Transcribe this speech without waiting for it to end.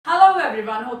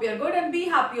everyone, hope you are good and be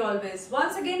happy always.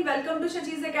 Once again, welcome to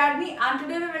Shachi's Academy, and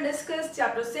today we will discuss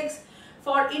chapter 6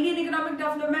 for Indian Economic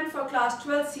Development for class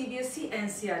 12 CBSE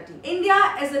NCERT. India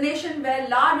is a nation where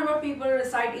large number of people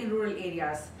reside in rural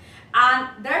areas, and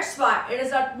that's why it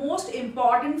is utmost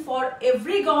important for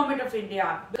every government of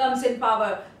India comes in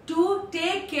power to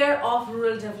take care of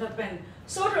rural development.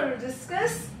 So to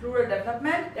discuss rural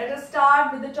development, let us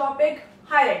start with the topic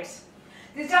highlights.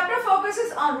 This chapter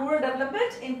focuses on rural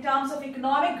development in terms of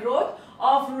economic growth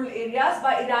of rural areas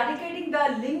by eradicating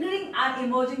the lingering and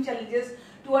emerging challenges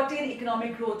to attain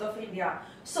economic growth of India.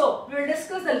 So, we will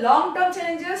discuss the long-term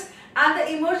challenges and the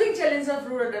emerging challenges of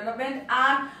rural development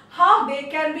and how they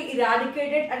can be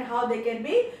eradicated and how they can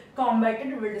be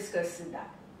combated. We will discuss in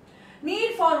that.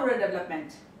 Need for rural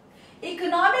development.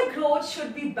 Economic growth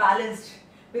should be balanced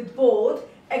with both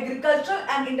agricultural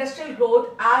and industrial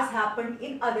growth as happened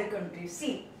in other countries.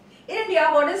 See, in India,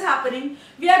 what is happening?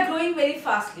 We are growing very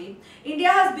fastly. India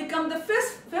has become the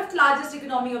fifth largest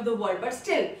economy of the world, but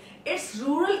still, its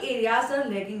rural areas are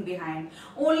lagging behind.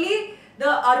 Only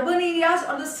the urban areas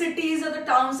or the cities or the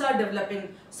towns are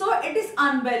developing. So, it is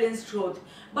unbalanced growth.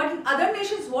 But in other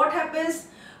nations, what happens?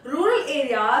 Rural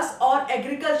areas or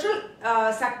agricultural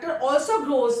sector also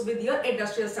grows with your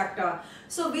industrial sector.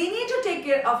 So we need to take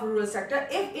care of rural sector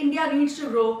if India needs to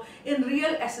grow in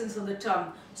real essence of the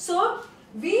term. So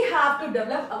we have to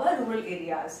develop our rural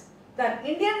areas. Then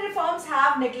Indian reforms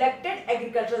have neglected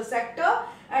agricultural sector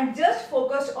and just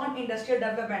focused on industrial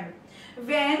development.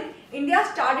 When India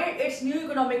started its new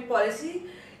economic policy,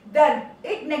 then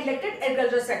it neglected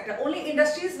agricultural sector. Only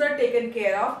industries were taken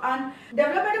care of and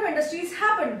development of industries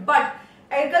happened, but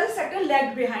agricultural sector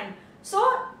lagged behind.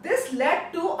 So this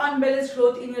led to unbalanced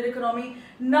growth in your economy.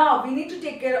 Now we need to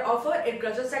take care of our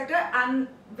agricultural sector, and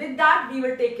with that we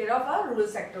will take care of our rural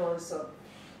sector also.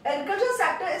 Agricultural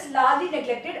sector is largely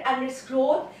neglected and its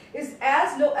growth is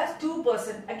as low as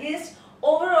 2% against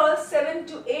overall 7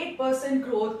 to 8%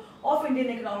 growth of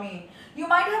Indian economy. You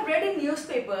might have read in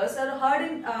newspapers or heard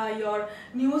in your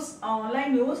news,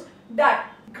 online news,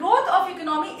 that growth of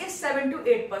economy is 7 to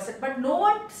 8%, but no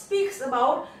one speaks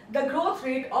about the growth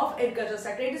rate of agricultural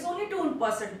sector. It is only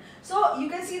 2%. So you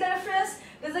can see the difference.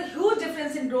 There is a huge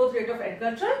difference in growth rate of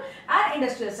agricultural and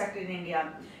industrial sector in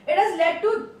India. It has led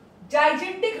to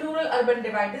gigantic rural-urban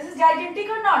divide. This is gigantic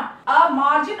or not? A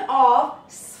margin of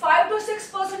 5 to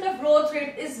 6% of growth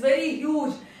rate is very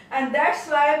huge, and that's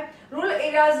why rural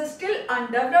areas are still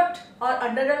undeveloped or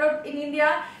underdeveloped in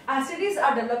India, and cities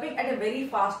are developing at a very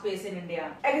fast pace in India.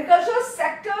 Agricultural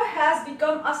sector has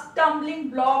become a stumbling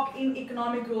block in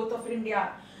economic growth of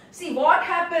India. See what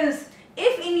happens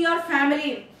if in your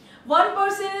family one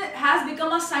person has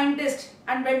become a scientist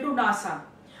and went to NASA,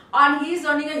 and he is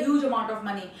earning a huge amount of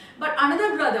money, but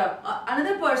another brother,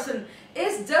 another person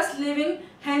is just living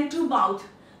hand to mouth.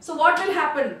 So what will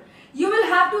happen? You will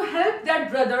have to help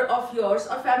that brother of yours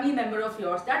or family member of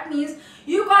yours. That means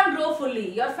you can't grow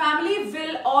fully. Your family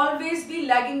will always be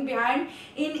lagging behind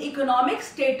in economic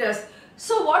status.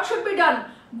 So what should be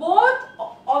done? Both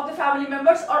of the family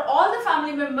members or all the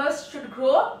family members should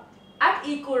grow at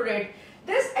equal rate.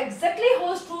 This exactly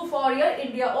holds true for your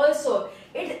India also.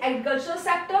 Its agricultural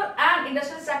sector and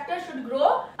industrial sector should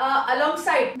grow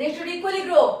alongside. They should equally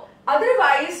grow.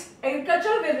 Otherwise,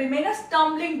 agriculture will remain a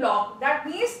stumbling block. That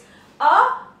means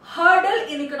a hurdle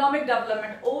in economic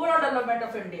development, overall development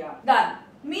of India. Done.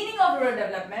 Meaning of rural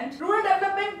development. Rural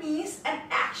development means an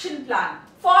action plan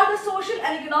for the social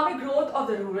and economic growth of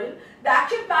the rural. The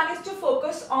action plan is to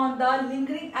focus on the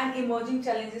lingering and emerging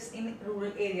challenges in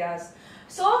rural areas.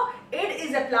 So it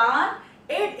is a plan.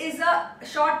 It is a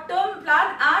short-term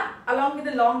plan and along with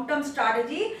the long-term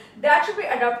strategy that should be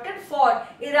adopted for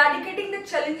eradicating the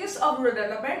challenges of rural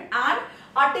development and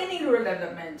attaining rural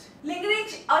development. Lingering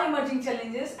or emerging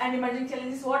challenges, and emerging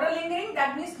challenges, what are lingering?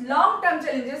 That means long-term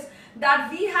challenges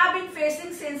that we have been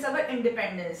facing since our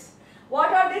independence.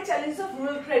 What are the challenges of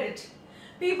rural credit?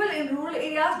 People in rural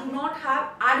areas do not have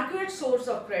adequate source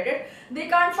of credit. They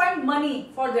can't find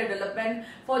money for their development,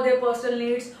 for their personal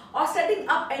needs, or setting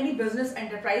up any business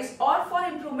enterprise, or for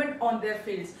improvement on their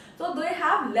fields. So they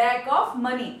have lack of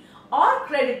money or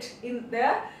credit in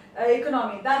their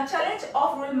economy. The challenge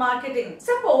of rural marketing.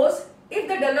 Suppose if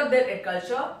they develop their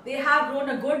agriculture, they have grown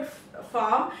a good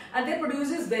farm and they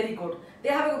produce very good. They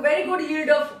have a very good yield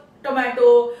of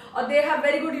tomato, or they have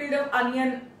very good yield of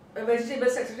onion,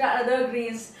 vegetables, etc., other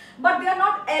greens, but they are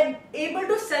not able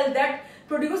to sell that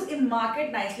produce in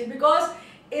market nicely, because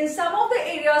in some of the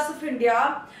areas of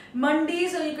India,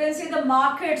 mandis, or you can say the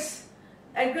markets,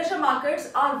 agricultural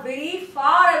markets are very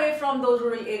far away from those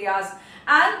rural areas,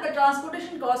 and the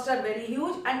transportation costs are very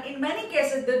huge, and in many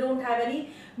cases they don't have any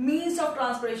means of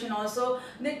transportation also.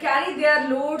 They carry their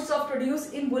loads of produce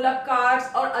in bullock carts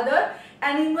or other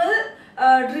animal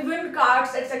driven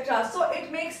carts, etc. So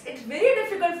it makes it very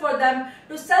difficult for them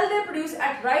to sell their produce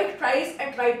at right price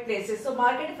at right places. So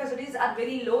market facilities are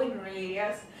very low in rural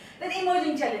areas. Then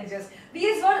emerging challenges.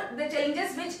 These were the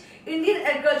challenges which Indian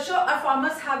agriculture or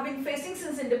farmers have been facing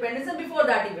since independence and before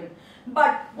that even.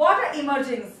 But what are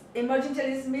emerging? Emerging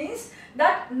challenges means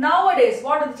that nowadays,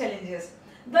 what are the challenges?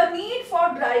 The need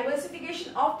for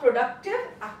diversification of productive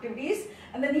activities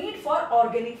and the need for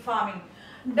organic farming.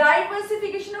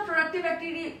 Diversification of productive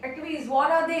activities, what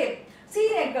are they?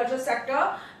 See, in agriculture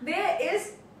sector, there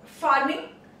is farming,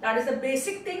 that is the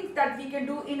basic thing that we can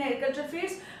do in agriculture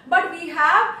fields, but we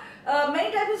have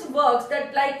many types of works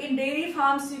that, like in dairy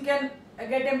farms you can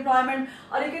get employment,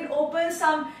 or you can open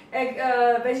some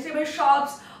vegetable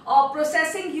shops, or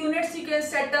processing units you can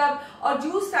set up, or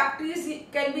juice factories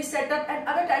can be set up, and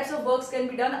other types of works can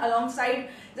be done alongside,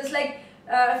 just like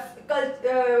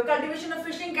cultivation of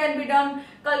fishing can be done,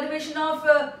 cultivation of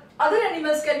other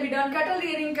animals can be done, cattle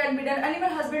rearing can be done, animal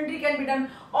husbandry can be done.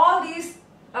 All these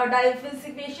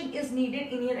diversification is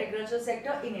needed in your agricultural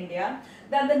sector in India.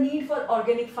 Then the need for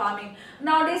organic farming.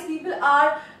 Nowadays people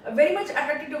are very much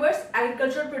attracted towards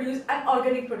agricultural produce and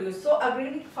organic produce. So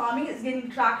organic farming is gaining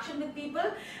traction with people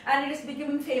and it is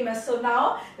becoming famous. So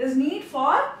now there is need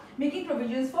for making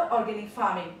provisions for organic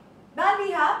farming. Then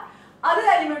we have other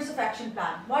elements of action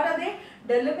plan. What are they?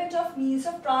 Development of means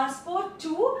of transport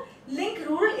to link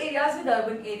rural areas with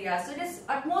urban areas. So it is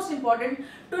utmost important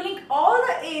to link all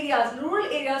the areas, rural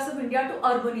areas of India to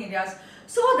urban areas,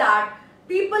 so that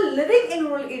people living in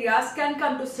rural areas can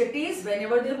come to cities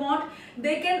whenever they want.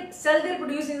 They can sell their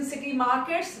produce in city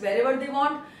markets wherever they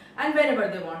want and whenever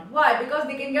they want. Why? Because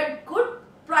they can get good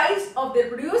price of their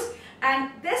produce,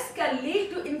 and this can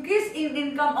lead to increase in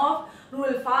income of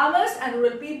rural farmers and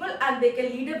rural people, and they can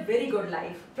lead a very good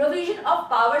life. Provision of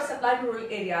power supply to rural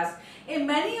areas. In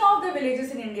many of the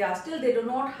villages in India, still they do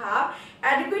not have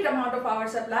adequate amount of power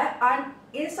supply, and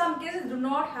in some cases do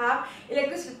not have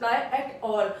electricity supply at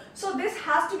all. So this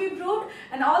has to be improved,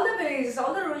 and all the villages,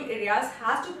 all the rural areas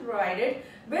has to be provided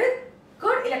with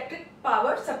good electric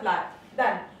power supply.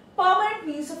 Then permanent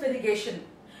means of irrigation.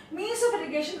 Means of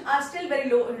irrigation are still very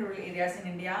low in rural areas in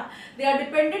India. They are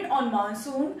dependent on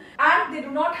monsoon and they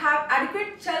do not have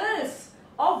adequate channels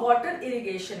of water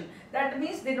irrigation. That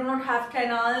means they do not have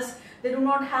canals, they do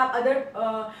not have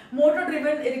other motor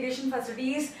driven irrigation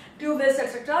facilities, tube wells,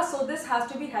 etc. So this has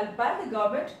to be helped by the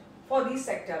government for these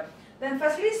sector. Then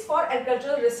facilities for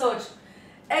agricultural research.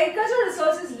 Agricultural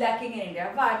research is lacking in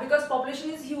India. Why? Because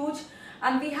population is huge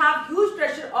and we have huge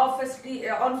pressure of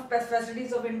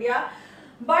facilities of India.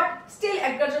 But still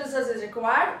agricultural research is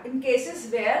required in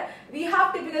cases where we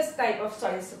have typical type of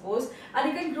soil, suppose,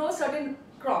 and you can grow certain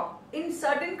crop. In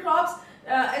certain crops,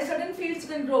 in certain fields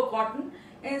you can grow cotton,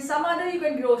 in some other you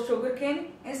can grow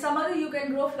sugarcane, in some other you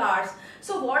can grow flowers.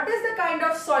 So what is the kind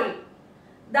of soil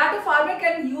that a farmer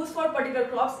can use for particular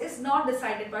crops is not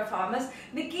decided by farmers.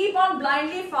 They keep on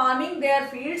blindly farming their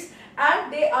fields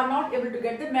and they are not able to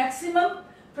get the maximum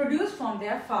produce from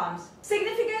their farms.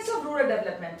 Significance of rural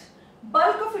development.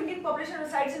 Bulk of Indian population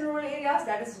resides in rural areas,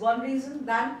 that is one reason.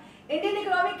 Then Indian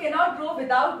economy cannot grow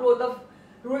without growth of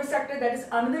rural sector, that is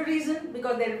another reason,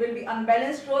 because there will be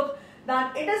unbalanced growth.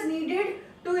 Then it is needed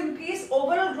to increase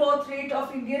overall growth rate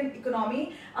of Indian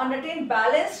economy and attain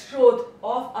balanced growth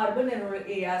of urban and rural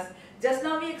areas. Just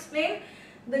now we explained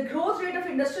the growth rate of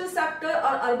industrial sector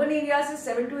or urban areas is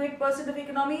 7 to 8% of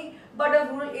economy, but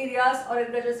of rural areas or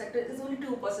agricultural sector is only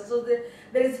 2%. So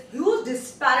there is huge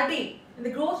disparity in the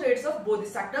growth rates of both the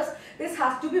sectors. This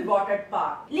has to be brought at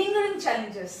par. Lingering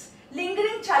challenges.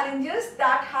 Lingering challenges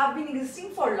that have been existing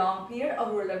for long period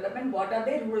of rural development. What are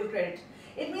they? Rural credit.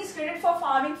 It means credit for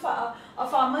farming.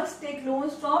 Farmers take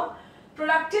loans from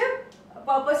productive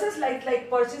purposes like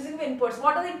purchasing inputs.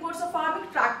 What are the inputs of farming?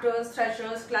 Tractors,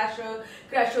 threshers,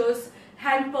 crushers,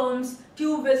 hand pumps,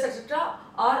 tube wells, etc.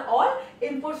 are all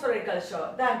inputs for agriculture.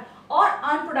 Then, or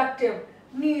unproductive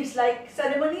needs like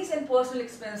ceremonies and personal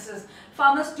expenses.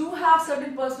 Farmers do have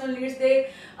certain personal needs.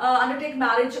 They undertake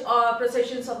marriage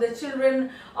processions of their children,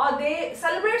 or they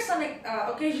celebrate some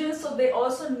occasions, so they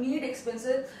also need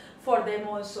expenses for them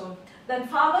also. Then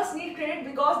farmers need credit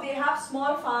because they have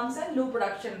small farms and low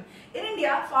production. In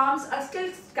India, farms are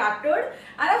still scattered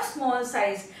and of small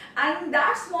size, and in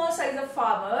that small size of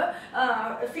farmer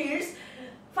fields,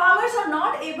 farmers are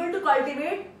not able to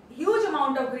cultivate huge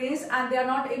amount of grains and they are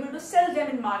not able to sell them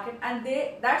in market, and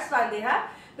that's why they have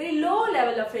very low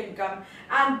level of income,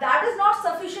 and that is not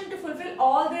sufficient to fulfill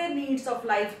all their needs of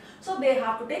life. So they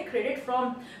have to take credit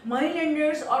from money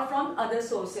lenders or from other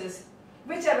sources,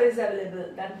 whichever is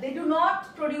available. That they do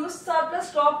not produce surplus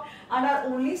stock and are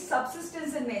only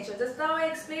subsistence in nature. Just now I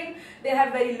explained, they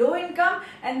have very low income,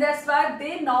 and that's why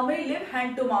they normally live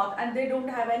hand to mouth, and they don't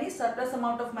have any surplus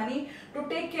amount of money to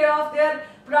take care of their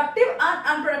productive and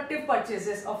unproductive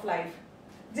purchases of life.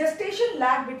 Gestation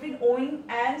lag between owing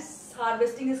and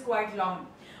harvesting is quite long.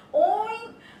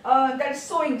 Owing, that is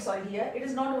sowing, sorry, here it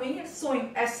is not owing, it's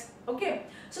sowing, S. Okay,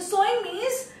 so sowing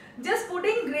means just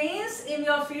putting grains in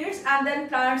your fields and then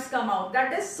plants come out.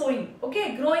 That is sowing.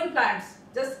 Okay, growing plants,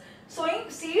 just sowing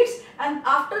seeds, and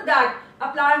after that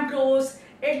a plant grows,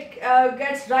 it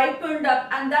gets ripened up,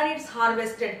 and then it's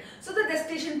harvested. So the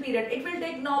gestation period, it will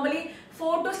take normally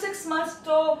 4 to 6 months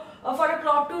to for a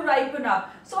crop to ripen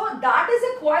up. So that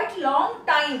is a quite long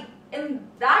time. In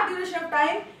that duration of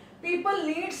time, people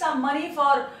need some money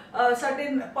for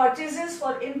certain purchases,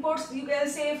 for inputs, you can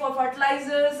say, for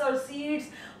fertilizers or seeds,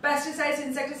 pesticides,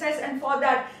 insecticides, and for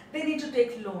that they need to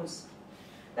take loans.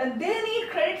 Then they need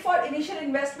credit for initial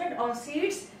investment on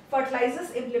seeds,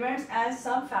 fertilizers, implements, and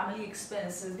some family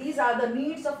expenses. These are the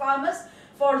needs of farmers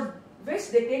for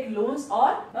which they take loans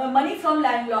or money from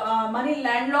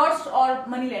landlords or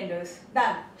money lenders.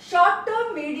 Then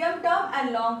short-term, medium-term,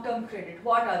 and long-term credit.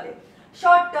 What are they?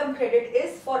 Short-term credit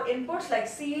is for inputs like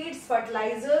seeds,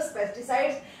 fertilizers,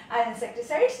 pesticides, and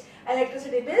insecticides.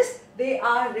 Electricity bills, they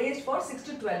are raised for 6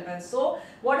 to 12 months. So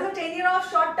what is the tenure of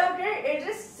short-term credit? It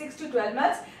is 6 to 12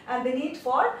 months, and they need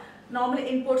for normal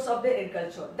inputs of the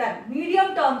agriculture. Then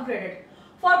medium-term credit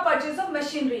for purchase of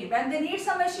machinery. When they need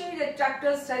some machinery like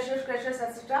tractors, threshers, crushers,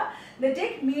 etc., they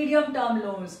take medium-term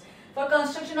loans. For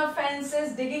construction of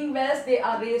fences, digging wells, they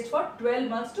are raised for 12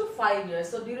 months to 5 years.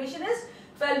 So duration is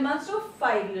 12 months to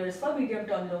 5 years for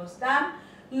medium-term loans. Then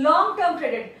long-term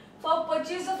credit for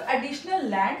purchase of additional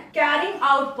land, carrying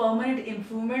out permanent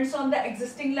improvements on the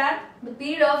existing land. The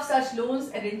period of such loans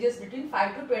ranges between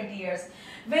 5 to 20 years.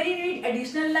 When you need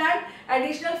additional land,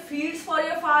 additional fields for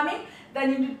your farming,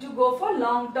 then you need to go for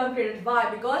long-term credit. Why?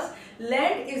 Because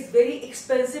land is very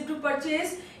expensive to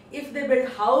purchase. If they build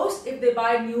house, if they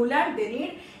buy new land, they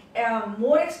need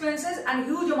more expenses and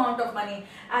huge amount of money,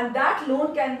 and that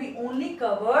loan can be only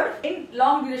covered in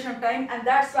long duration of time, and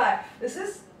that's why this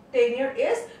is tenure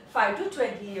is 5 to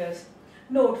 20 years.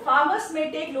 Note, farmers may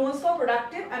take loans for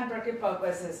productive and productive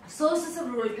purposes. Sources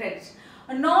of rural credit.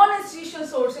 Non-institutional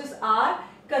sources are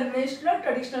conventional,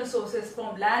 traditional sources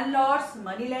from landlords,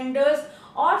 money lenders,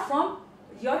 or from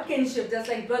your kinship, just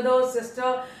like brothers,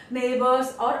 sister,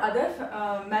 neighbors, or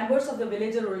other members of the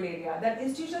village or rural area. Then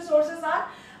institutional sources are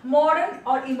modern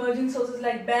or emerging sources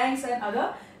like banks and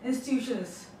other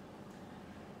institutions.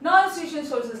 Non-institutional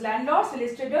sources, landlords,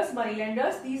 village traders, money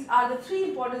lenders. These are the three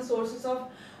important sources of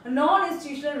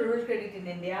non-institutional rural credit in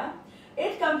India.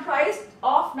 It comprised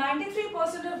of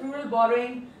 93% of rural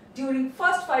borrowing during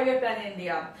first 5-year plan in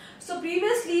India. So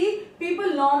previously,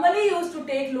 people normally used to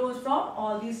take loans from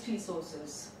all these three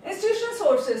sources. Institutional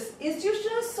sources.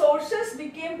 Institutional sources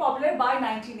became popular by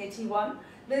 1981.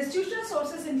 The institutional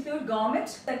sources include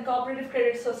government and cooperative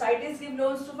credit societies give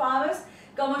loans to farmers,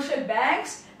 commercial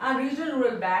banks and regional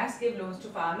rural banks give loans to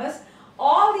farmers.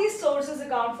 All these sources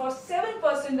account for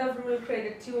 7% of rural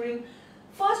credit during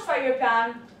first 5-year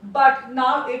plan, but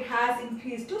now it has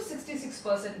increased to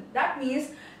 66%. That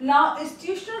means now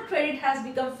institutional credit has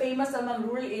become famous among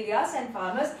rural areas and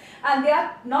farmers, and they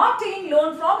are not taking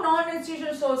loan from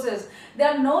non-institutional sources.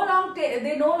 They no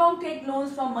longer take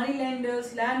loans from money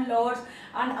lenders, landlords,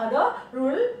 and other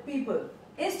rural people.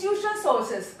 Institutional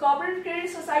sources, cooperative credit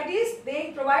societies,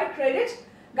 they provide credit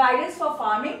guidance for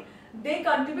farming. They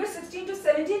contribute 16 to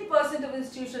 17% of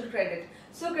institutional credit.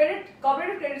 So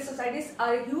cooperative credit societies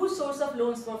are a huge source of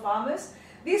loans for farmers.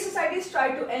 These societies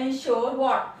try to ensure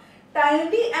what?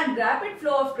 Timely and rapid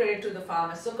flow of credit to the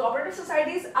farmers. So cooperative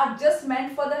societies are just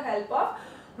meant for the help of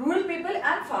rural people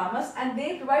and farmers, and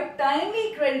they provide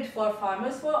timely credit for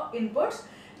farmers for inputs.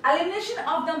 Elimination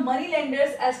of the money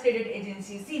lenders as credit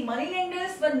agencies. See, money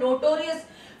lenders were notorious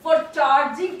for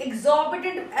charging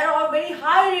exorbitant or very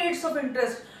high rates of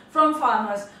interest from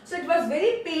farmers. So it was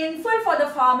very painful for the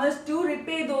farmers to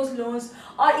repay those loans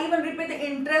or even repay the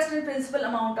interest and principal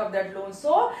amount of that loan.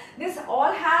 So this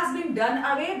all has been done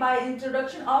away by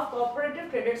introduction of cooperative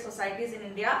credit societies in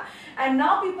India, and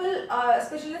now people,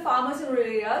 especially farmers in rural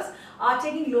areas, are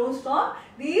taking loans from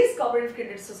these cooperative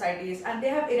credit societies, and they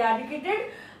have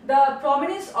eradicated the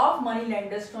prominence of money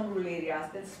lenders from rural areas.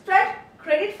 Then spread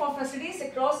credit for facilities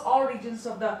across all regions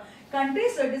of the country.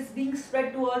 So it is being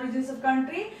spread to all regions of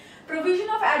country. provision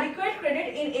of adequate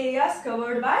credit in areas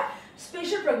covered by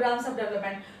special programs of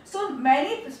development. So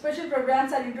many special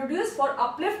programs are introduced for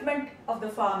upliftment of the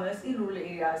farmers in rural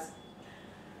areas.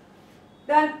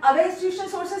 Then other institutional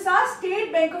sources are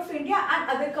State Bank of India and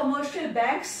other commercial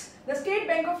banks. The State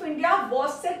Bank of India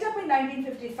was set up in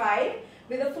 1955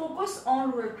 with a focus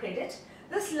on rural credit.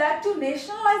 This led to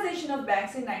nationalization of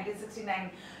banks in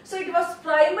 1969. So it was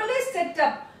primarily set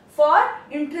up for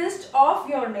interest of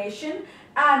your nation,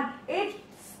 and it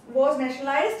was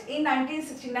nationalized in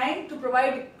 1969 to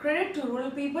provide credit to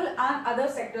rural people and other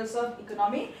sectors of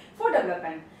economy for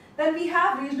development. Then we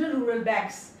have regional rural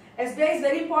banks. SBI is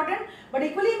very important, but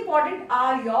equally important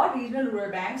are your regional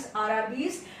rural banks,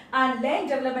 RRBs and land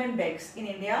development banks in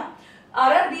India.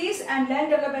 RRBs and land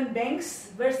development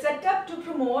banks were set up to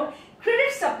promote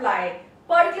credit supply,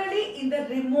 particularly in the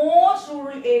remote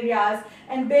rural areas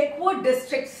and backward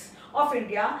districts of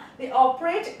India. They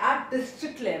operate at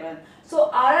district level. So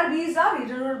RRBs are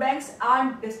regional rural banks,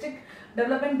 and district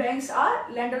development banks are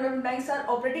land development banks are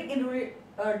operating in rural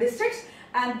districts,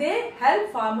 and they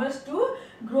help farmers to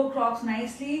grow crops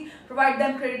nicely, provide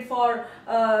them credit for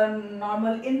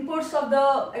normal inputs of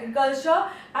the agriculture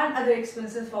and other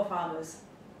expenses for farmers.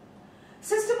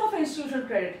 System of institutional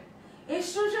credit.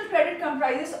 Institutional credit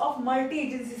comprises of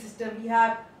multi-agency system. We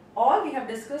have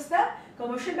discussed them: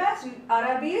 commercial banks,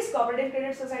 RRBs, cooperative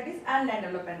credit societies and land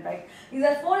development bank. These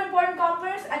are 4 important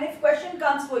components, and if question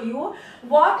comes for you,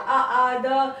 what are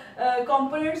the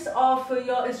components of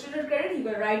your institutional credit, you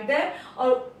can write them,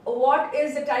 or what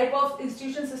is the type of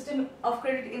institution system of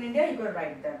credit in India, you can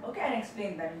write them, okay, and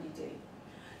explain them in detail.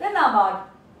 Then NABARD,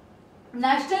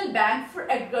 National Bank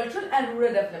for Agricultural and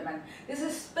Rural Development. This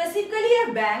is specifically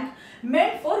a bank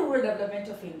meant for rural development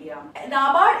of India.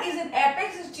 NABARD is an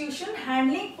apex institution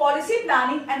handling policy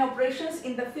planning and operations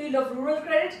in the field of rural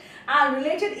credit and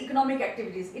related economic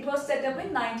activities. It was set up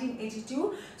in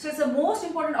 1982, so it's the most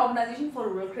important organization for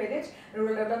rural credit,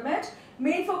 rural development.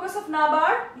 Main focus of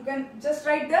NABARD, you can just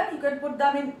write them, you can put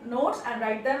them in notes and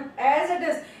write them as it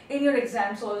is in your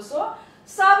exams also.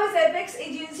 Serve as apex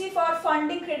agency for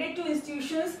funding credit to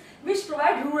institutions which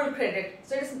provide rural credit.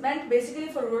 So it is meant basically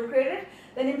for rural credit.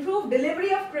 Then improve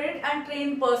delivery of credit and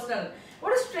train personnel.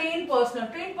 What is trained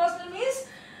personnel? Trained personnel means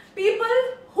people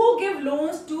who give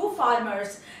loans to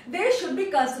farmers. They should be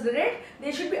considerate,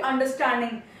 they should be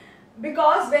understanding,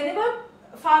 because whenever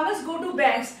farmers go to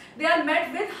banks, they are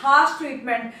met with harsh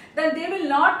treatment. Then they will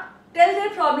not tell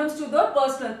their problems to the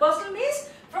personnel. Personnel means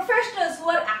professionals who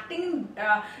are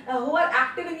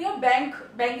active in your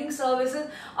banking services,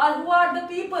 or who are the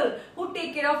people who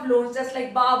take care of loans, just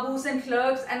like babus and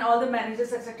clerks and all the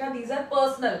managers, etc. These are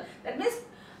personnel. That means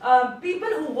people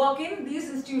who work in these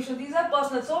institutions, these are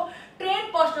personnel. So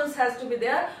trained personnel has to be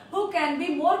there, who can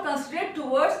be more considerate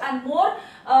towards and more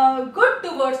good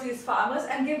towards these farmers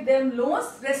and give them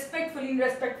loans respectfully, in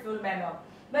respectful manner.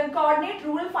 Then coordinate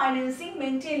rural financing,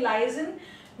 maintain liaison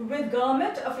with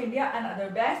Government of India and other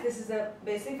banks. This is a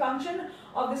basic function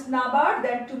of this NABARD.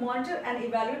 Then to monitor and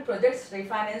evaluate projects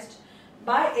refinanced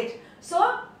by it.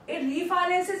 So it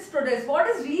refinances projects. What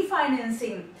is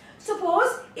refinancing?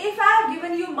 Suppose if I have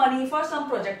given you money for some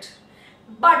project,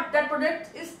 but that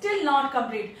project is still not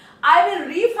complete, I will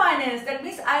refinance. That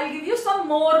means I will give you some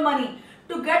more money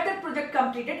to get that project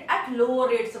completed at lower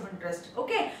rates of interest.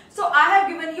 Okay, so I have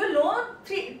given you loan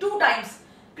two times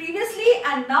previously,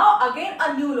 and now again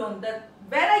a new loan.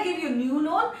 When I give you new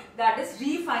loan, that is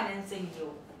refinancing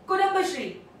you.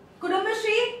 Kudumbashree.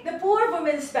 Kudumbashree, the Poor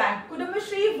Women's Bank.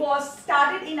 Kudumbashree was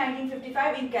started in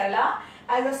 1955 in Kerala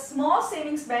as a small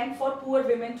savings bank for poor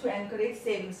women to encourage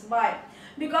savings. Why?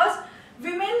 Because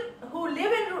women who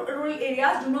live in rural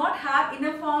areas do not have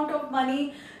enough amount of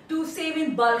money to save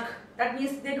in bulk. That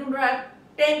means they do not have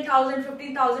 10,000,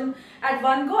 15,000 at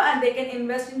one go and they can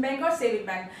invest in bank or save in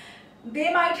bank.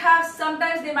 They might have,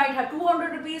 sometimes they might have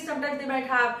 200 rupees, sometimes they might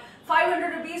have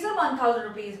 500 rupees or 1000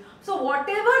 rupees. So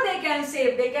whatever they can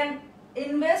save, they can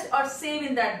invest or save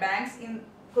in that banks in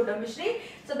Kudumbashree.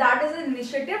 So that is an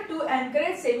initiative to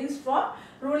encourage savings from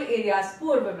rural areas,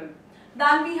 poor women.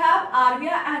 Then we have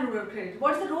RBI and rural credit.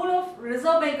 What is the role of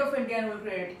Reserve Bank of India and rural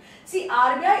credit? See,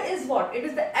 RBI is what? It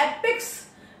is the apex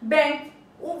bank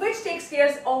which takes care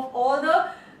of all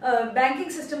the banking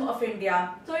system of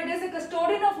India. So it is a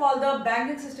custodian of all the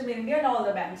banking system in India and all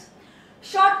the banks.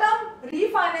 Short term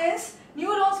refinance, new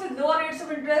loans with lower rates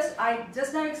of interest. I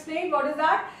just now explained what is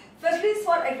that. Facilities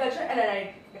for agriculture and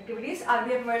allied activities.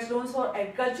 RBI provides loans for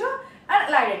agriculture and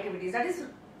allied activities. That is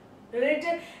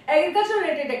agriculture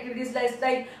related activities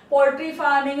like poultry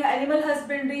farming, animal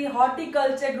husbandry,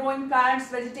 horticulture, growing plants,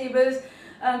 vegetables,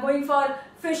 going for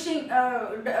fishing,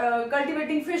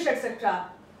 cultivating fish, etc.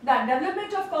 Then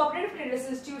development of cooperative credit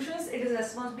institutions, it is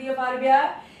responsibility of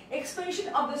RBI.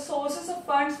 Expansion of the sources of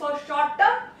funds for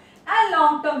short-term and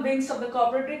long-term wings of the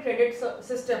cooperative credit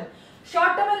system.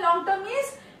 Short-term and long-term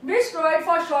means which provide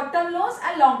for short-term loans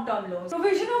and long-term loans.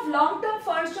 Provision of long-term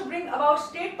funds to bring about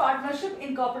state partnership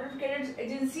in cooperative credit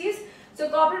agencies. So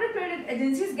cooperative credit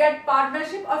agencies get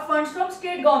partnership or funds from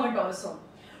state government also.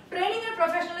 Training and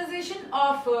professionalization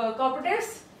of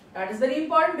cooperatives, that is very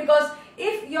important, because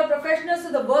if your professionals,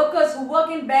 so the workers who work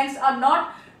in banks are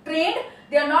not trained,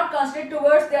 they are not considered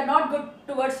towards, they are not good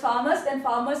towards farmers, then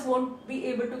farmers won't be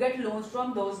able to get loans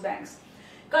from those banks.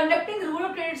 Conducting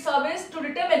rural credit surveys to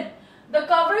determine the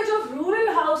coverage of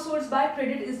rural households by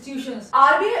credit institutions.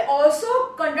 RBI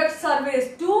also conducts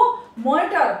surveys to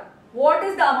monitor what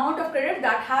is the amount of credit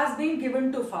that has been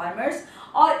given to farmers,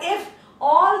 or if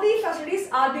all the facilities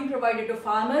are being provided to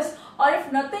farmers, or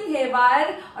if nothing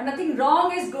haywire or nothing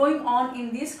wrong is going on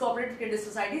in these cooperative credit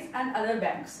societies and other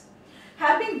banks.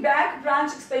 Helping bank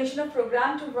branch expansion of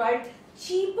program to provide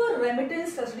cheaper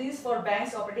remittance facilities for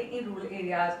banks operating in rural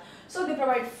areas. So they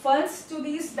provide funds to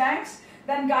these banks,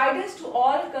 then guidance to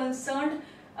all concerned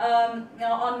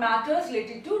on matters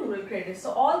related to rural credit.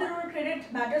 So all the rural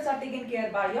credit matters are taken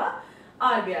care by your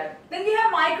RBI. Then we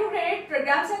have microcredit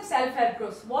programs and self-help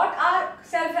groups. What are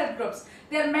self-help groups?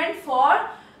 They are meant for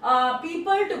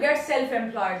people to get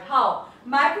self-employed. How?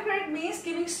 Microcredit means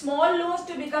giving small loans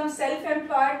to become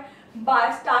self-employed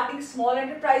by starting small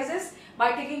enterprises.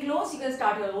 By taking loans, you can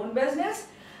start your own business.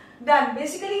 Then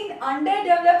basically in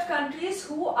underdeveloped countries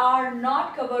who are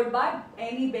not covered by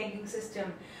any banking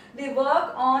system, they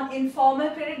work on informal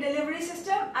credit delivery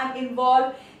system and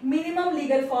involve minimum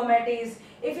legal formalities.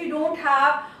 If you don't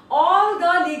have all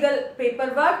the legal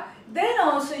paperwork, then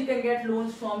also you can get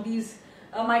loans from these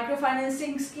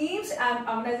microfinancing schemes and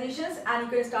organizations, and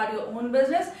you can start your own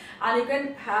business and you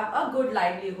can have a good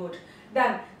livelihood.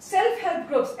 Then self-help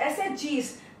groups,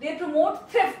 SHGs, they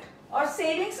promote thrift or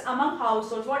savings among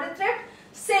households. What is thrift?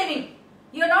 Saving.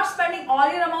 You are not spending all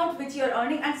your amount which you are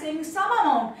earning and saving some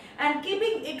amount and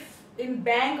keeping it in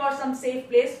bank or some safe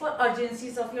place for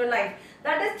urgencies of your life.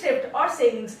 That is thrift or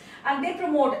savings. And they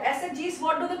promote, SHGs,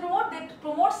 what do they promote? They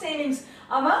promote savings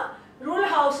among rural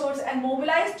households and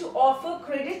mobilize to offer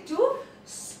credit to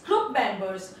group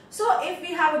members. So if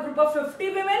we have a group of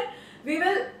 50 women, we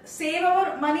will save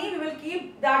our money, we will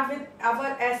keep that with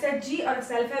our SHG or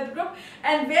self-help group,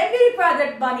 and when we require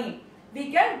that money,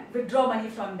 we can withdraw money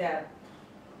from there.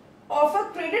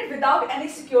 Offer credit without any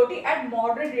security at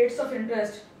moderate rates of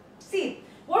interest. See,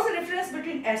 what's the difference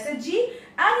between SHG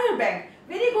and your bank?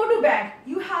 When you go to bank,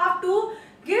 you have to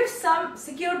give some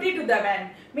security to the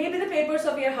bank. Maybe the papers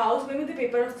of your house, maybe the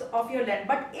papers of your land.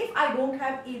 But if I don't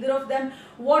have either of them,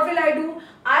 what will I do?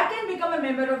 I can become a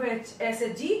member of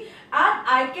SHG and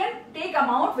I can take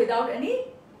amount without any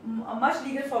much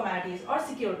legal formalities or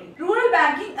security. Rural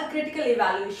banking, a critical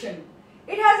evaluation.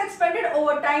 It has expanded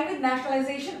over time with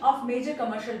nationalization of major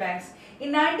commercial banks.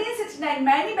 In 1969,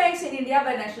 many banks in India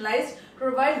were nationalized to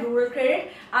provide rural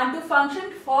credit and to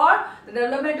function for the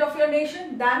development of your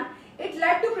nation. Then it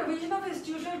led to provision of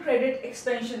institutional credit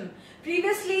expansion.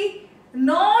 Previously,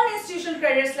 non-institutional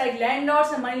credits like landlords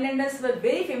and moneylenders were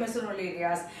very famous in rural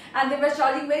areas and they were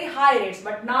charging very high rates.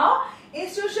 But now,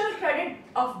 institutional credit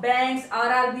of banks,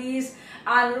 RRBs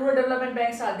and rural development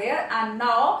banks are there, and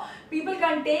now people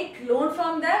can take loan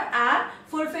from them and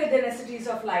fulfill their necessities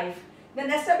of life. Then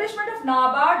establishment of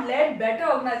NABARD led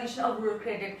better organization of rural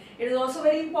credit. It is also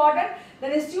very important.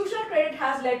 Then institutional credit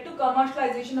has led to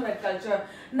commercialization of agriculture.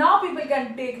 Now people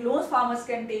can take loans, farmers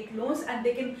can take loans and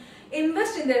they can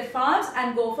invest in their farms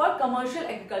and go for commercial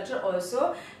agriculture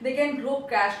also. They can grow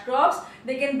cash crops,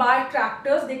 they can buy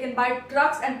tractors, they can buy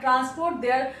trucks and transport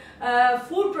their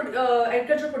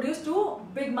agricultural produce to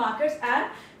big markets and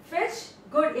fetch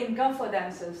good income for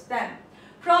themselves. Then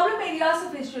problem areas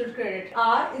of institutional credit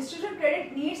are: institutional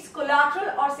credit needs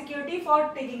collateral or security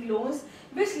for taking loans,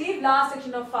 which leave large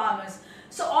section of farmers.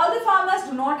 So all the farmers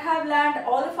do not have land,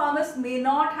 all the farmers may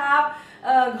not have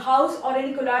a house or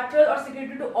any collateral or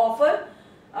security to offer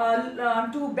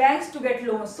to banks to get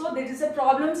loans. So there is a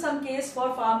problem some case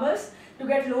for farmers to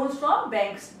get loans from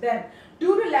banks. Then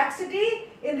due to laxity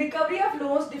in recovery of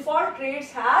loans, default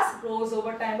rates has rose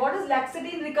over time. What is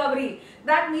laxity in recovery?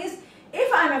 That means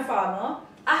if I am a farmer,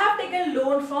 I have taken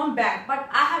loan from bank, but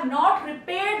I have not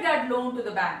repaid that loan to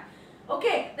the bank.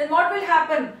 Okay, then what will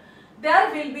happen?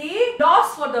 There will be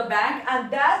loss for the bank,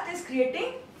 and that is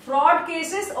creating fraud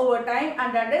cases over time,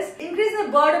 and that is increasing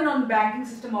the burden on the banking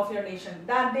system of your nation.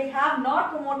 That they have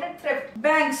not promoted thrift.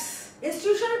 Banks,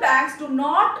 institutional banks do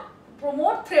not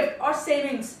promote thrift or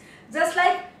savings, just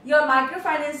like your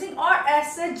microfinancing or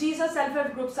SHGs or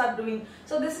self-help groups are doing.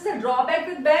 So this is a drawback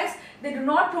with banks. They do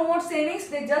not promote savings,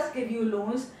 they just give you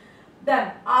loans.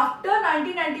 Then after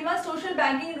 1991, social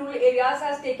banking in rural areas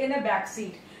has taken a back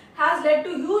seat, has led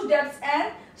to huge debts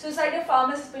and suicide of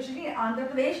farmers, especially in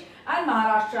Andhra Pradesh and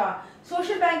Maharashtra.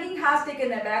 Social banking has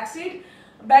taken a back seat.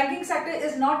 Banking sector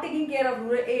is not taking care of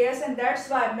rural areas, and that's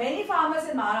why many farmers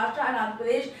in Maharashtra and Andhra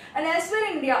Pradesh and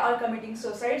elsewhere in India are committing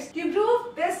suicides. To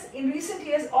improve this, in recent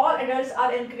years, all adults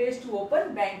are encouraged to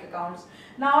open bank accounts.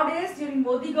 Nowadays, during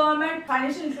Modi government,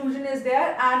 financial inclusion is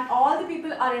there and all the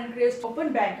people are encouraged to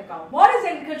open bank account. What is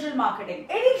agricultural marketing?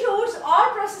 It includes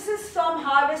all processes from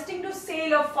harvesting to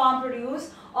sale of farm produce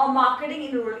or marketing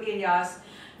in rural areas.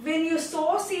 When you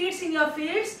sow seeds in your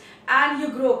fields and you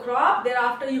grow crop,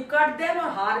 thereafter you cut them or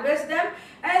harvest them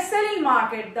and sell in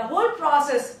market. The whole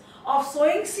process of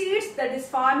sowing seeds, that is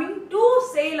farming, to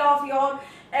sale of your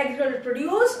agricultural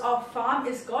produce of farm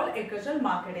is called agricultural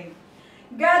marketing.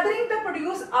 Gathering the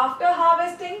produce after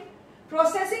harvesting,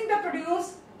 processing the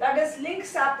produce, that is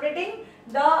separating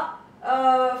the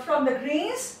from the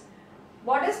grains.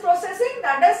 What is processing?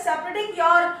 That is separating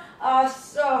your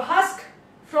husk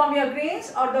from your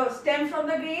grains or the stem from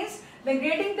the grains. Then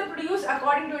grading the produce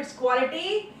according to its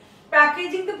quality,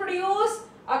 packaging the produce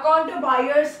according to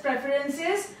buyers'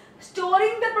 preferences,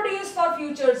 storing the produce for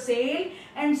future sale,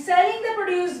 and selling the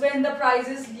produce when the price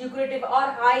is lucrative or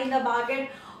high in the market.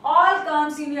 All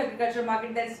comes in your agricultural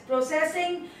market. That is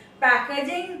processing,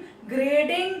 packaging,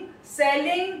 grading,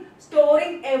 selling,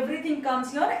 storing, everything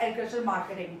comes in your agricultural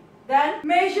marketing. Then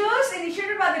measures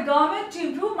initiated by the government to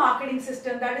improve marketing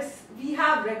system. That is, we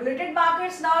have regulated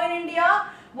markets now in India.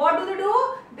 What do they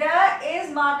do? There is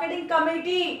marketing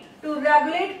committee to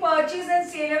regulate purchase and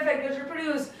sale of agricultural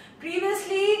produce.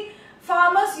 Previously,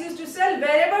 farmers used to sell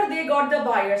wherever they got the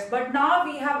buyers, but now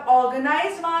we have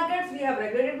organized markets, we have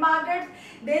regulated markets.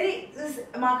 There is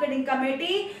a marketing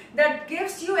committee that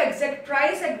gives you exact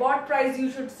price, at what price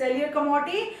you should sell your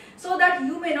commodity, so that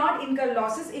you may not incur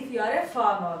losses if you are a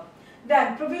farmer.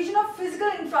 Then provision of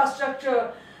physical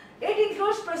infrastructure. It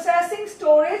includes processing,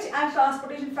 storage and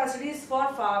transportation facilities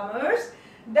for farmers.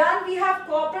 Then we have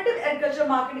cooperative agriculture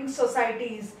marketing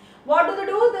societies. What do they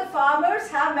do? The farmers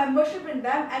have membership in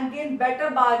them and gain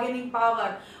better bargaining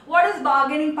power. What is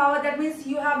bargaining power? That means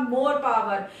you have more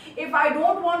power. If I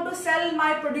don't want to sell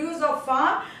my produce of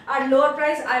farm at lower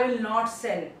price, I will not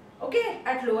sell. Okay,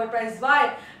 at lower price.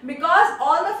 Why? Because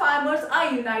all the farmers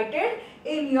are united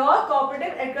in your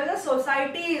cooperative agriculture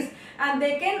societies and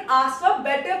they can ask for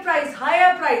better price,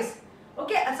 higher price.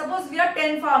 Okay, suppose we are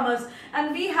 10 farmers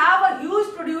and we have a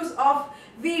huge produce of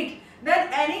wheat. Then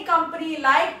any company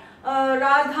like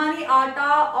Rajdhani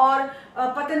Atta or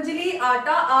Patanjali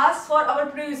Atta asks for our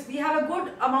produce. We have a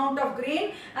good amount of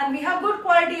grain and we have good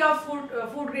quality of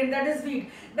food grain, that is wheat.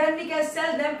 Then we can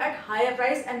sell them at higher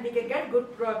price and we can get good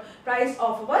price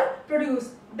of our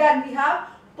produce. Then we have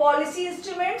policy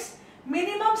instruments,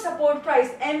 minimum support price,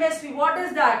 MSP. What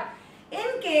is that?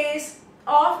 In case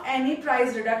of any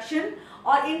price reduction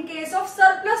or in case of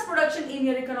surplus production in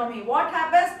your economy, what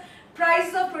happens?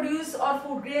 Prices of produce or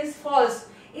food grains falls.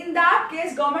 In that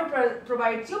case, government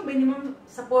provides you minimum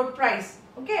support price.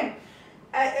 Okay,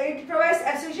 it provides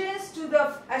assurance to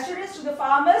the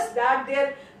farmers that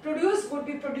their produce would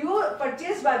be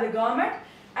purchased by the government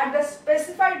at the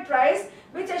specified price,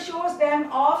 which assures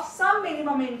them of some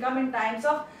minimum income in times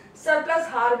of surplus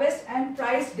harvest and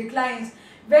price declines.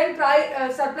 When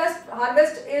surplus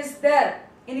harvest is there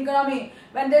in economy,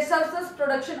 when there is surplus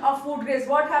production of food grains,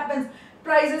 what happens?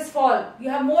 Prices fall.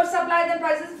 You have more supply, then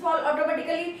prices fall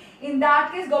automatically. In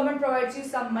that case, government provides you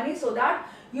some money so that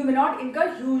you may not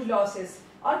incur huge losses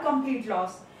or complete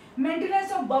loss.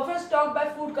 Maintenance of buffer stock by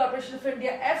Food Corporation of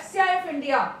India, FCI of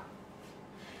India,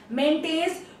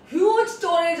 maintains huge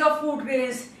storage of food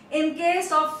grains in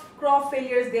case of crop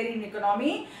failures there in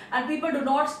economy, and people do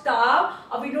not starve,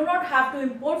 or we do not have to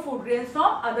import food grains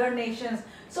from other nations.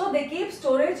 So they keep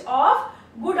storage of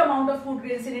good amount of food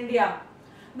grains in India.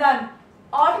 Then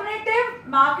alternative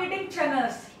marketing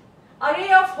channels,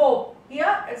 array of hope.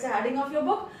 Here it's a heading of your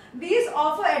book. These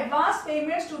offer advance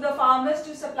payments to the farmers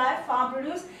to supply farm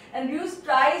produce and reduce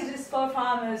price risk for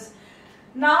farmers.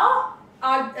 Now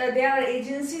there are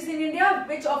agencies in India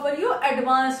which offer you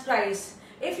advance price.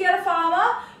 If you are a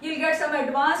farmer, you will get some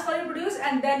advance for your produce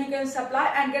and then you can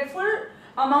supply and get full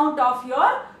amount of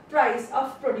your price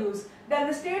of produce. Then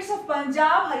the states of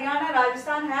Punjab, Haryana,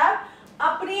 Rajasthan have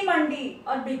Apni Mandi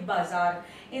or Big Bazaar.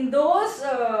 In those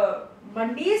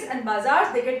mandis and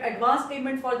bazaars, they get advance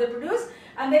payment for their produce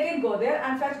and they can go there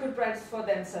and fetch good prices for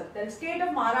themselves. The state of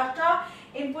Maharashtra,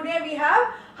 in Pune we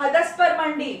have Hadaspar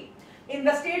Mandi. In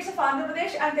the states of Andhra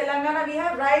Pradesh and Telangana we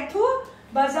have Raithu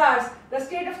Bazaars. The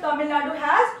state of Tamil Nadu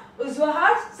has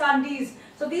Uzwahar Sandis.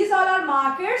 So these all are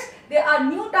markets. They are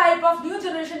new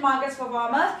generation markets for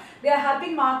farmers. They are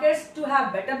helping markets to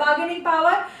have better bargaining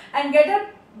power and get a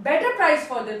better price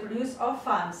for their produce of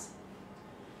farms.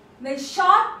 The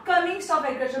shortcomings of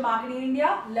agricultural market in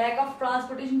India, lack of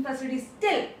transportation facilities.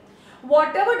 Still,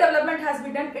 whatever development has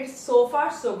been done, it's so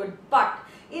far so good. But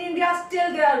in India,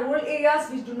 still there are rural areas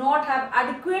which do not have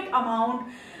adequate amount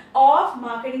of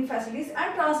marketing facilities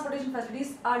and transportation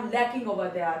facilities are lacking over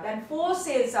there. Then forced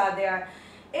sales are there.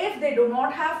 If they do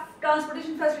not have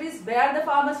transportation facilities where the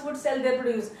farmers would sell their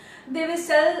produce, they will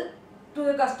sell to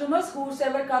the customers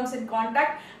whosoever comes in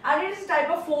contact, and it is a type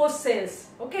of forced sales.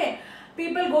 Okay,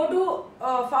 people go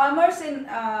to farmers in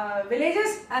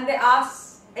villages and they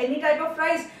ask any type of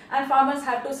price, and farmers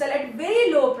have to sell at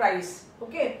very low price.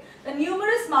 Okay, the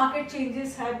numerous market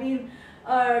changes have been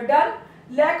done.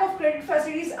 Lack of credit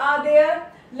facilities are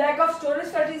there. Lack of storage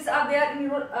facilities are there in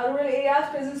rural areas.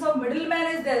 Presence of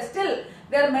middlemen is there. Still,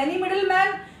 there are many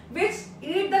middlemen which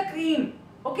eat the cream.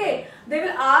 Okay, they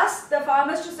will ask the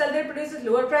farmers to sell their produce at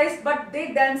lower price, but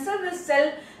they themselves will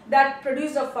sell that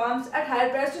produce of farms at higher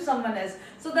price to someone else.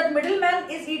 So that middleman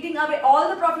is eating away all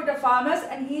the profit of farmers,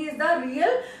 and he is the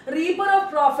real reaper of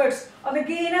profits or the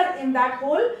gainer in that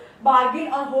whole bargain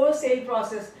or wholesale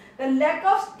process. The lack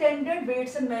of standard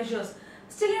weights and measures.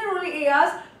 Still in rural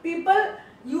areas, people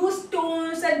use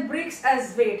stones and bricks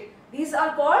as weight. These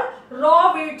are called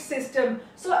raw weight system.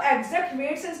 So exact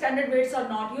weights and standard weights are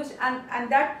not used, and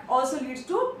that also leads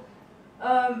to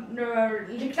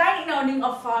decline in earning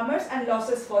of farmers and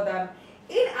losses for them.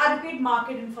 Inadequate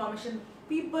market information.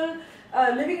 People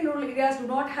living in rural areas do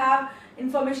not have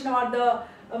information about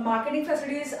the marketing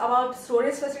facilities, about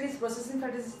storage facilities, processing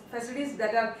facilities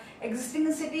that are existing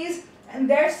in cities, and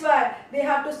that's why they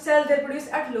have to sell their produce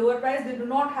at lower price. They do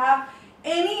not have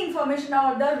any information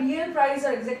about the real price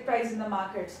or exact price in the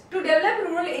markets. To develop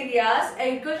rural areas,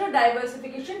 agricultural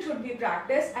diversification should be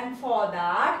practiced, and for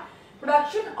that,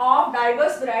 production of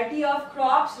diverse variety of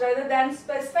crops rather than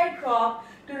specified crop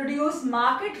to reduce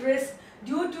market risk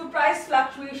due to price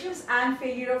fluctuations and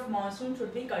failure of monsoon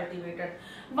should be cultivated.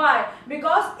 Why?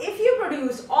 Because if you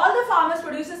produce, all the farmers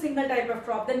produce a single type of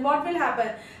crop, then what will happen?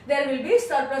 There will be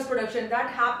surplus production. That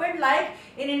happened like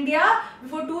in India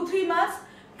before 2-3 months.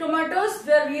 Tomatoes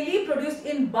were really produced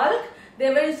in bulk,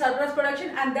 they were in surplus production,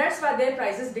 and that's why their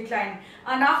prices declined.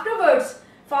 And afterwards,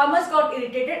 farmers got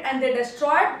irritated and they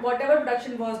destroyed whatever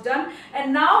production was done,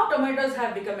 and now tomatoes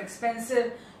have become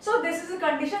expensive. So this is a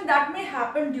condition that may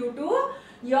happen due to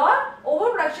your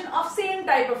overproduction of same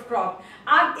type of crop.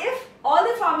 And if all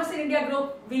the farmers in India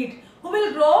grow wheat, who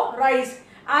will grow rice?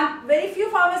 And very few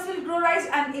farmers will grow rice,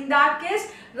 and in that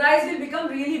case, rice will become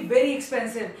really very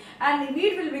expensive and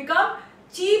wheat will become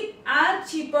cheap and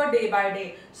cheaper day by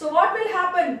day. So what will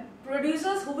happen?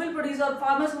 Producers who will produce, or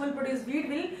farmers who will produce wheat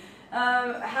will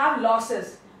have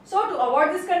losses. So to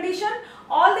avoid this condition,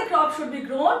 all the crops should be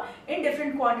grown in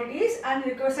different quantities and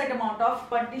requisite amount of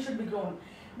quantity should be grown.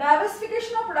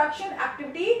 Diversification of production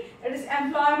activity, that is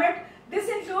employment. This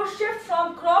includes shift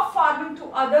from crop farming to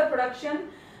other production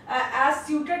as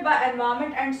suited by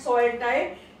environment and soil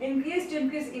type, increase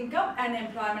income and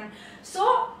employment.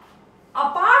 So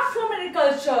apart from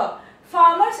agriculture,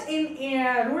 farmers in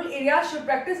rural areas should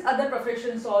practice other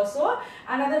professions also,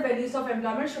 and other venues of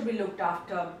employment should be looked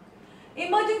after.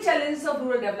 Emerging challenges of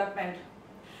rural development.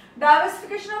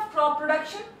 Diversification of crop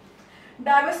production,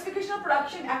 diversification of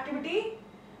production activity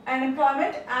and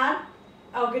employment, and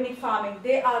organic farming.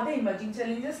 They are the emerging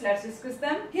challenges. Let's discuss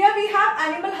them. Here we have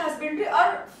animal husbandry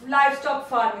or livestock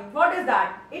farming. What is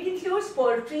that? It includes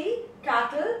poultry,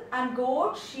 cattle and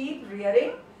goat, sheep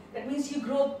rearing. That means you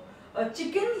grow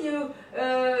chicken, you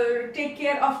take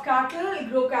care of cattle, you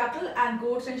grow cattle and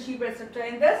goats and sheep, etc.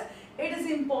 in this. It is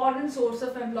an important source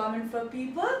of employment for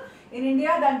people in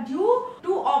India. That due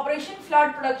to Operation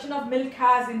Flood, production of milk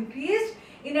has increased.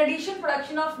 In addition,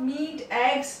 production of meat,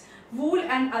 eggs, wool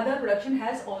and other production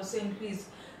has also increased.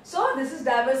 So this is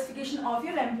diversification of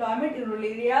your employment in rural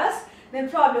areas. Then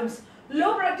problems.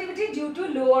 Low productivity due to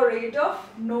lower rate of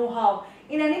know-how.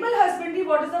 In animal husbandry,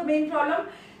 what is the main problem?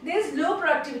 There is low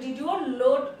productivity due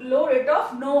to low rate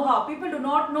of know-how. People do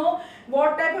not know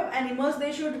what type of animals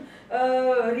they should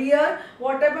rear,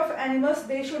 what type of animals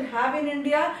they should have in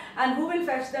India, and who will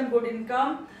fetch them good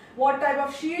income, what type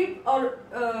of sheep or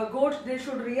goats they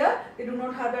should rear. They do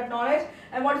not have that knowledge,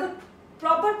 and what is the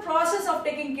proper process of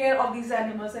taking care of these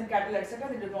animals and cattle, etc.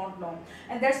 they do not know,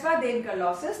 and that's why they incur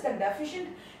losses. The deficient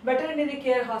veterinary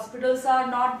care hospitals are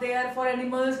not there for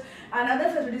animals, and other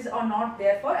facilities are not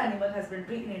there for animal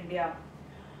husbandry in India.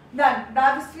 Then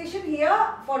diversification here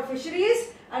for fisheries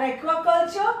and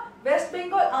aquaculture. West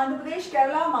Bengal, Andhra Pradesh,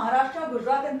 Kerala, Maharashtra,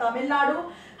 Gujarat and Tamil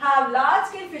Nadu have large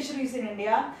scale fisheries in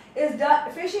India.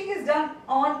 Fishing is done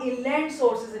on inland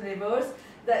sources in rivers.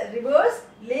 The rivers,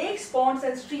 lakes, ponds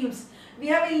and streams. We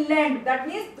have inland, that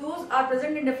means those are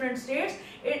present in different states.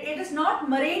 It is not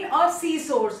marine or sea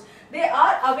source. They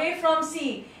are away from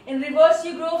sea. In rivers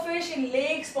you grow fish, in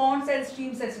lakes, ponds and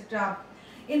streams, etc.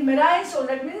 In marine source,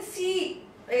 that means sea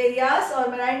areas or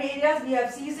marine areas, we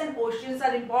have seas and oceans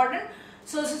are important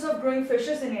sources of growing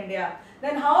fishes in India.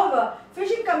 Then however,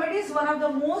 fishing community is one of the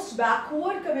most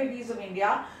backward communities of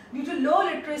India due to low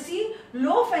literacy,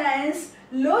 low finance,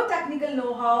 low technical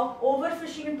know-how,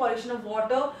 overfishing and pollution of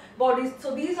water bodies.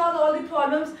 So these are all the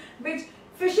problems which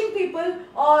fishing people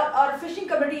or fishing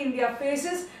community in India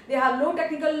faces. They have low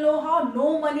technical know-how,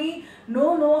 no money,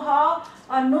 no know-how,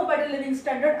 no better living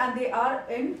standard, and they are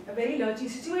in a very lurchy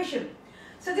situation.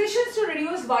 Suggestions to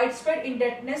reduce widespread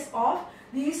indebtedness of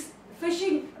these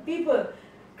fishing people.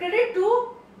 Credit to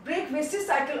break vicious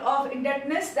cycle of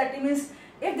indebtedness. That means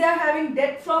if they are having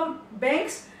debt from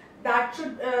banks, that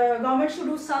should government should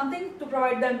do something to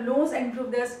provide them loans and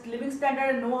improve their living standard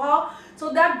and know-how,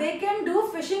 so that they can do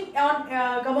fishing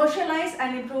on commercial lines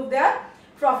and improve their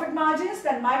profit margins.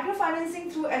 Then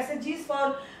microfinancing through SHGs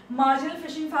for marginal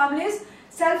fishing families.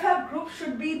 Self-help groups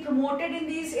should be promoted in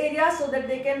these areas so that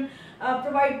they can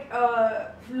provide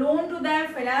loan to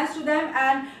them, finance to them,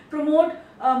 and promote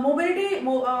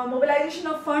mobilization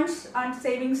of funds and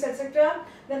savings, etc.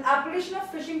 Then application of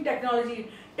fishing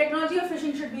technology. Technology of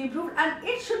fishing should be improved, and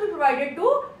it should be provided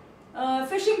to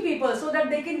fishing people so that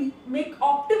they can make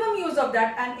optimum use of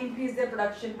that and increase their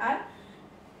production and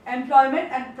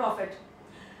employment and profit.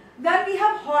 Then we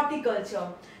have horticulture.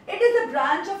 It is a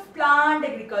branch of plant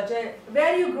agriculture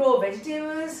where you grow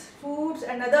vegetables, fruits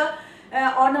and other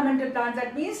ornamental plants,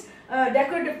 that means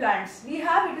decorative plants. We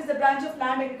have, it is the branch of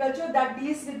plant agriculture that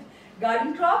deals with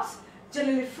garden crops,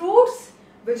 generally fruits,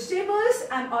 vegetables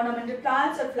and ornamental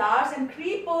plants or flowers and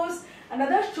creepers and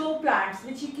other show plants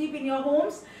which you keep in your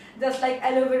homes, just like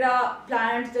aloe vera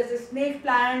plants, just as snake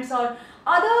plants or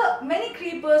other many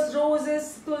creepers,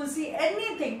 roses, tulsi,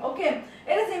 anything. Okay,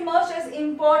 it is emerged as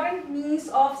important means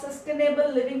of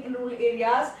sustainable living in rural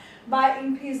areas by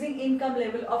increasing income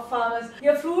level of farmers.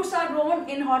 Your fruits are grown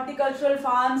in horticultural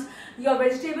farms, your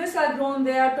vegetables are grown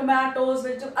there, tomatoes,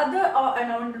 other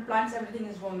ornamental plants, everything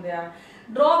is grown there.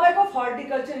 Drawback of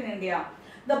horticulture in India.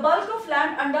 The bulk of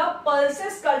land under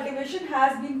pulses cultivation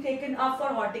has been taken up for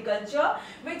horticulture,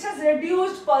 which has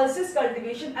reduced pulses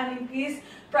cultivation and increased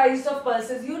price of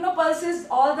pulses. You know pulses,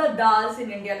 all the dals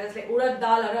in India, that's like urad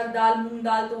dal, arad dal, moong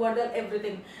dal, tuvar dal,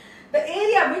 everything. The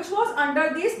area which was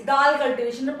under this dal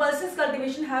cultivation, the pulses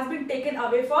cultivation has been taken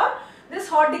away for this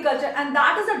horticulture, and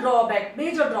that is a drawback,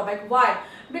 major drawback. Why?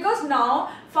 Because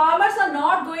now farmers are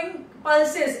not growing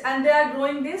pulses and they are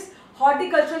growing these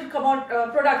horticultural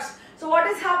products. So what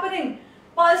is happening?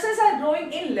 Pulses are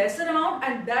growing in lesser amount,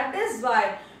 and that is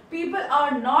why people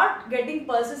are not getting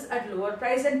pulses at lower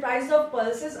price, and price of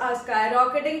pulses are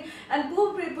skyrocketing, and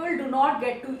poor people do not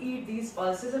get to eat these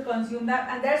pulses or consume them,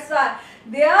 and that's why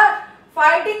they are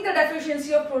fighting the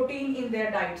deficiency of protein in their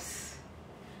diets.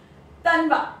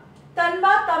 Tanba,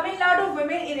 Tamil Nadu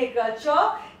Women in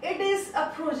Agriculture. It is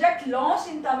a project launched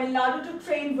in Tamil Nadu to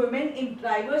train women in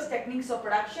diverse techniques of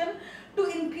production to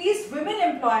increase women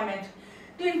employment.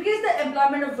 To increase the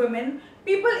employment of women,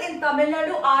 people in Tamil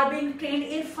Nadu are being trained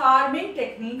in farming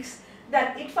techniques.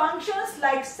 That it functions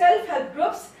like self-help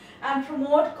groups and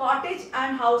promote cottage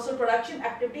and household production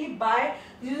activity by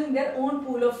using their own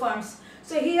pool of funds.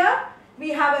 So here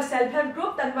we have a self-help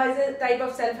group. Tanva is a type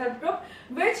of self-help group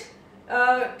which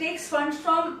takes funds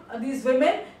from these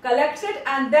women, collects it,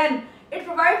 and then it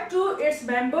provides to its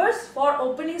members for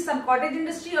opening some cottage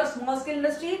industry or small scale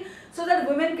industry so that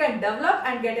women can develop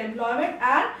and get employment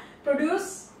and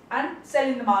produce and sell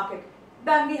in the market.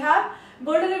 Then we have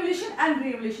Golden Revolution and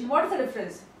Green Revolution. What is the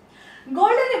difference?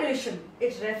 Golden Revolution,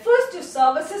 it refers to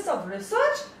services of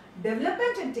research,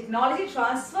 development and technology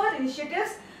transfer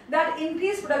initiatives that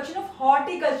increase production of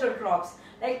horticultural crops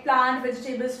like plant,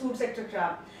 vegetables, fruits,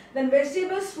 etc. Then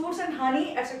vegetables, fruits and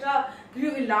honey, etc.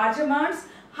 grew in large amounts.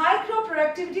 High crop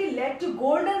productivity led to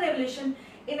Golden Revolution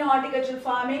in horticultural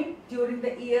farming during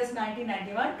the years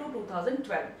 1991 to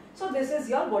 2012. So this is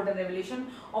your Golden Revolution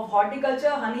of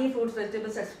horticulture, honey, fruits,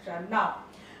 vegetables, etc. Now,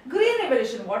 Green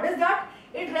Revolution, what is that?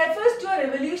 It refers to a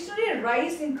revolutionary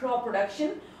rise in crop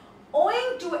production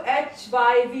owing to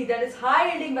HYV, that is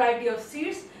high yielding variety of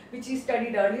seeds, which we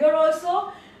studied earlier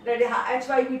also, that is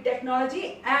HYV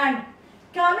technology, and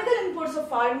chemical inputs of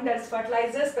farming, that is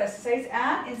fertilizers, pesticides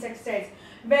and insecticides.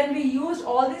 When we used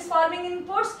all these farming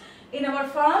inputs in our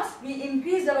farms, we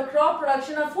increased our crop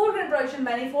production or food grain production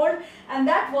manifold, and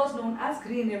that was known as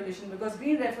green revolution, because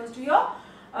green refers to your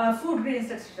food grains,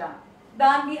 etc.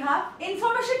 Then we have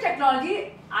information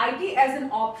technology, IT, as an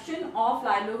option of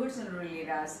livelihoods in rural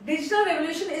areas. Digital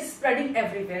revolution is spreading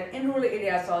everywhere in rural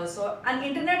areas also, and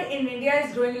internet in India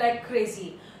is growing like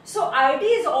crazy. So IT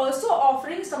is also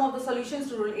offering some of the solutions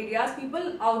to rural areas.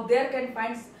 People out there can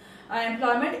find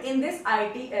employment in this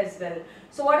IT as well.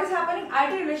 So what is happening?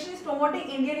 IT revolution is promoting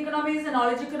Indian economy as a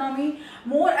knowledge economy.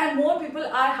 More and more people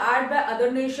are hired by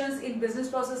other nations in business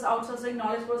process outsourcing,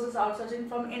 knowledge process outsourcing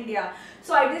from India.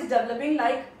 So IT is developing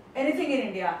like anything in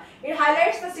India. It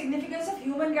highlights the significance of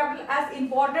human capital as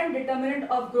important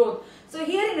determinant of growth. So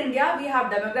here in India we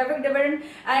have demographic dividend,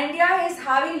 and India is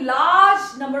having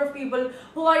large number of people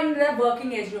who are in the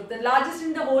working age group, the largest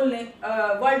in the whole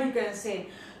world, you can say.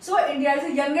 So India is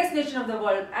the youngest nation of the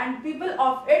world, and people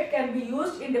of it can be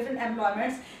used in different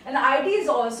employments, and IT is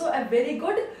also a very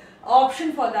good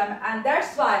option for them, and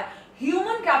that's why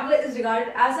human capital is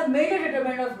regarded as a major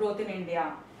determinant of growth in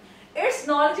India. Its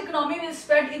knowledge economy will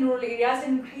spread in rural areas,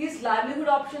 increase livelihood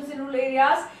options in rural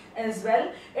areas as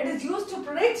well. It is used to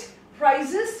predict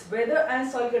prices, weather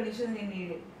and soil conditions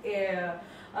in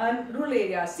rural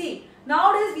areas. See,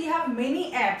 nowadays we have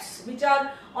many apps which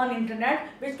are on internet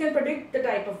which can predict the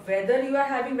type of weather you are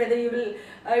having, whether you will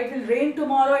it will rain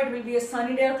tomorrow, it will be a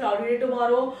sunny day or cloudy day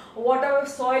tomorrow, whatever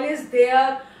soil is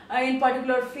there in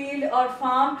particular field or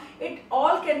farm, it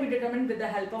all can be determined with the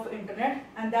help of internet,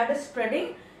 and that is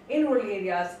spreading in rural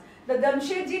areas. The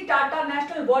Jamshedji Tata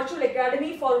National Virtual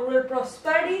Academy for Rural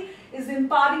Prosperity is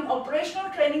imparting operational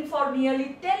training for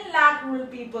nearly 10 lakh rural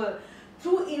people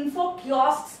through info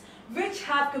kiosks which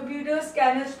have computers,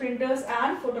 scanners, printers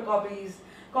and photocopiers.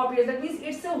 That means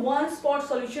it's a one-spot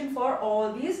solution for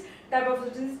all these type of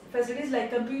facilities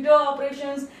like computer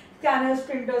operations, scanners,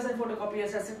 printers and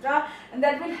photocopiers, etc. And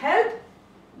that will help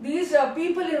these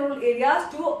people in rural areas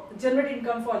to generate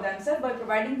income for themselves by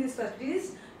providing these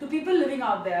facilities to people living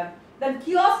out there. Then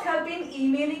kiosks help in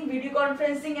emailing, video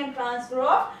conferencing and transfer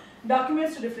of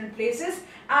documents to different places,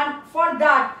 and for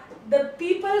that the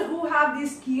people who have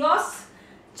these kiosks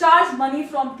charge money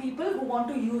from people who want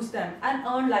to use them and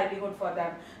earn livelihood for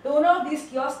them. The owner of these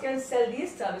kiosks can sell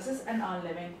these services and earn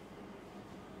living.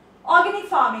 Organic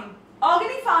farming.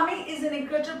 Organic farming is an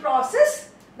agricultural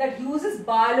process that uses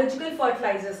biological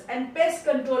fertilizers and pest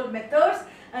control methods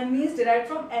and means derived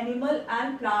from animal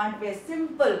and plant waste.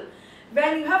 Simple.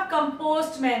 When you have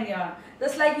compost manure,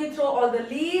 just like you throw all the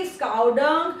leaves, cow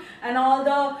dung and all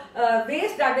the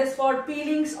waste that is for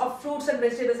peelings of fruits and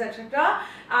vegetables, etc.,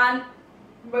 and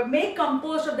make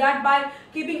compost of that by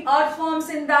keeping earthworms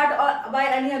in that or by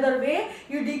any other way,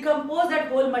 you decompose that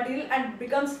whole material and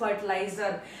becomes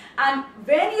fertilizer. And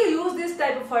when you use this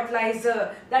type of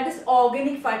fertilizer, that is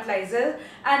organic fertilizer,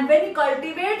 and when you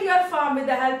cultivate your farm with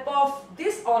the help of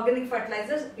this organic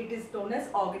fertilizers, it is known as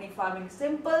organic farming.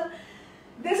 Simple.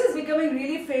 This is becoming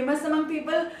really famous among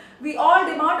people. We all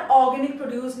demand organic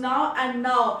produce now, and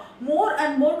now more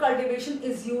and more cultivation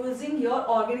is using your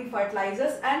organic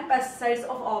fertilizers and pesticides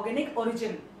of organic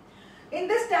origin. In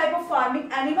this type of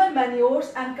farming, animal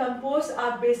manures and compost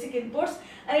are basic inputs,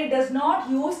 and it does not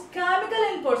use chemical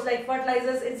inputs like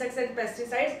fertilizers, insecticides,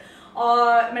 pesticides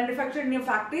or manufactured in your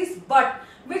factories, but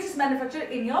which is manufactured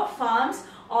in your farms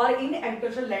or in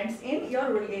agricultural lands in your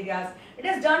rural areas. It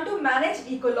is done to manage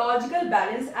ecological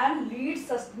balance and lead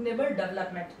sustainable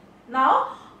development.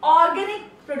 Now, organic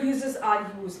producers are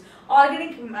used.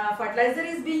 Organic fertilizer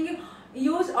is being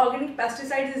used, organic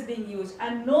pesticide is being used,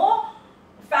 and no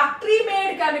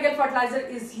factory-made chemical fertilizer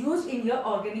is used in your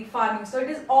organic farming. So it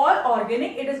is all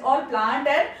organic, it is all plant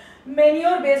and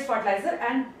manure-based fertilizer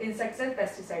and insecticide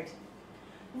pesticides.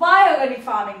 Why organic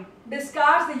farming?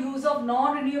 Discards the use of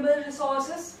non-renewable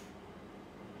resources,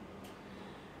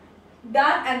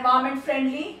 then environment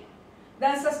friendly,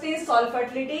 then sustains soil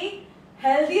fertility,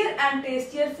 healthier and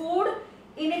tastier food,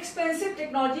 inexpensive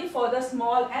technology for the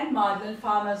small and marginal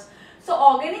farmers. So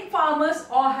organic farmers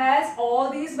has all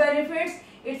these benefits.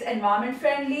 It's environment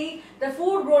friendly, the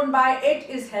food grown by it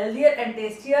is healthier and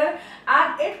tastier,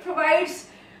 and it provides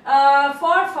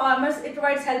for farmers, it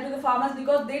provides help to the farmers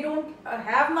because they don't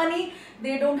have money,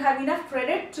 they don't have enough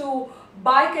credit to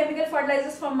buy chemical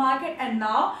fertilizers from market, and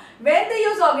now when they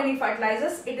use organic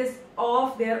fertilizers, it is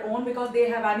of their own, because they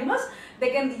have animals.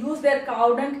 They can use their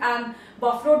cow dung and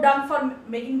buffalo dung for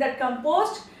making that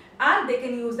compost, and they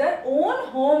can use their own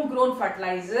homegrown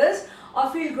fertilizers or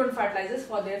field grown fertilizers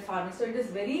for their farming. So it is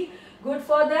very good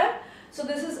for them. So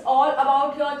this is all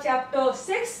about your chapter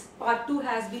 6. Part 2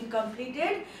 has been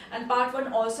completed and part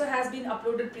 1 also has been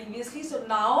uploaded previously. So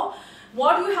now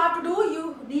what you have to do,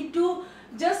 you need to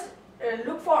just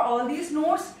look for all these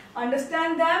notes,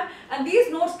 understand them, and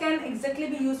these notes can exactly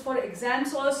be used for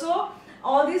exams also.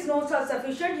 All these notes are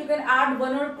sufficient. You can add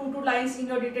 1 or 2 lines in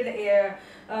your detailed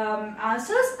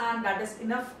answers, and that is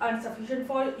enough and sufficient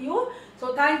for you.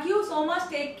 So thank you so much.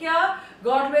 Take care.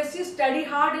 God bless you. Study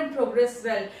hard and progress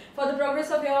well for the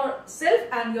progress of yourself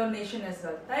and your nation as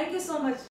well. Thank you so much.